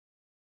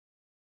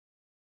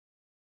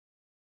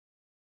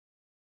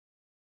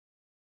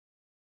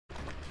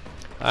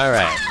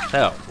Alright,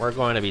 so we're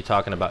going to be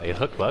talking about a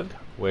hook bug,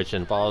 which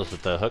involves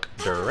the hook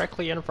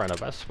directly in front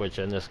of us, which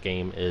in this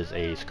game is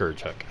a scourge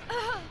hook.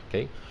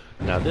 Okay,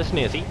 now this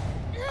Nancy,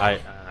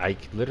 I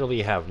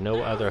literally have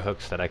no other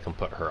hooks that I can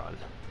put her on.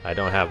 I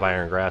don't have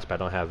Iron Grasp, I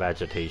don't have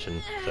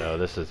Agitation, so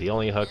this is the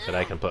only hook that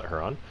I can put her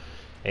on.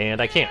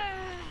 And I can't.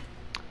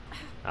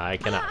 I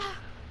cannot.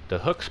 The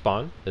hook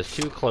spawn is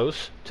too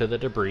close to the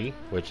debris,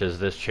 which is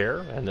this chair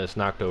and this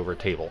knocked over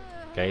table.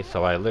 Okay,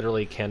 so I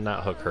literally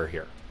cannot hook her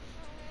here.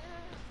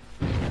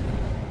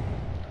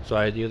 So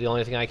I do the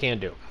only thing I can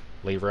do.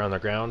 Leave her on the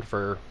ground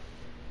for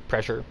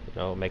pressure. You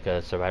know, make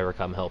a survivor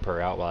come help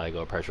her out while I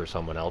go pressure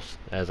someone else,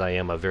 as I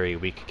am a very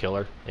weak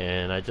killer,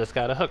 and I just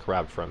got a hook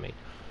robbed from me.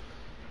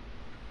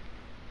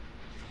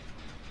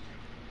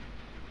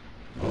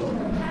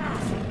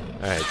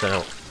 Alright,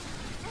 so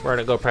we're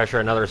gonna go pressure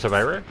another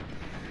survivor.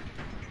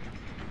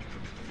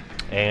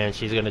 And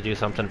she's gonna do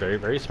something very,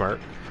 very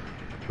smart.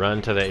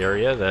 Run to the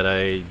area that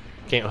I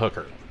can't hook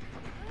her.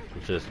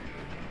 Just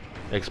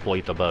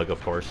exploit the bug,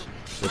 of course.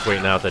 Just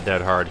waiting out the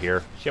dead hard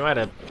here. She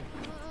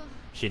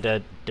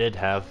did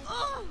have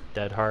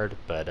dead hard,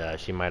 but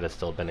she might have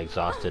still been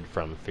exhausted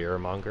from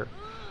Fearmonger.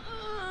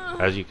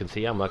 As you can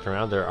see, I'm looking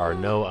around. There are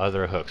no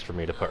other hooks for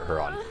me to put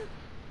her on.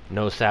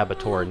 No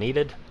Saboteur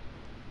needed.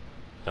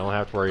 Don't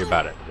have to worry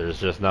about it. There's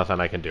just nothing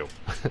I can do.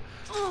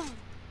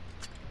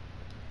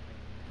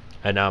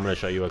 And now I'm going to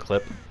show you a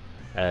clip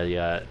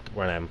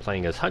when I'm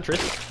playing as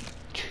Huntress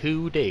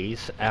 2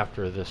 days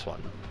after this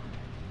one.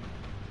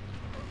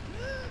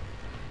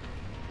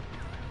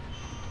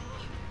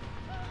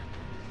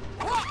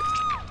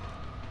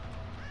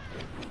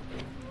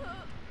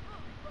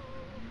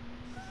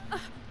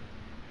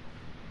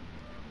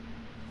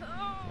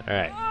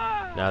 Alright,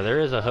 now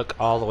there is a hook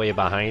all the way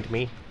behind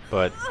me,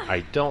 but I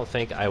don't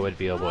think I would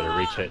be able to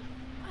reach it.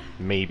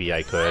 Maybe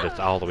I could. It's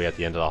all the way at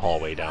the end of the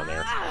hallway down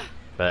there.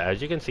 But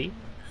as you can see,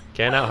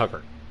 cannot hook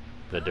her.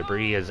 The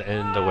debris is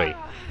in the way.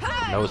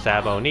 No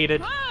Sabo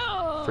needed.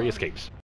 Free escapes.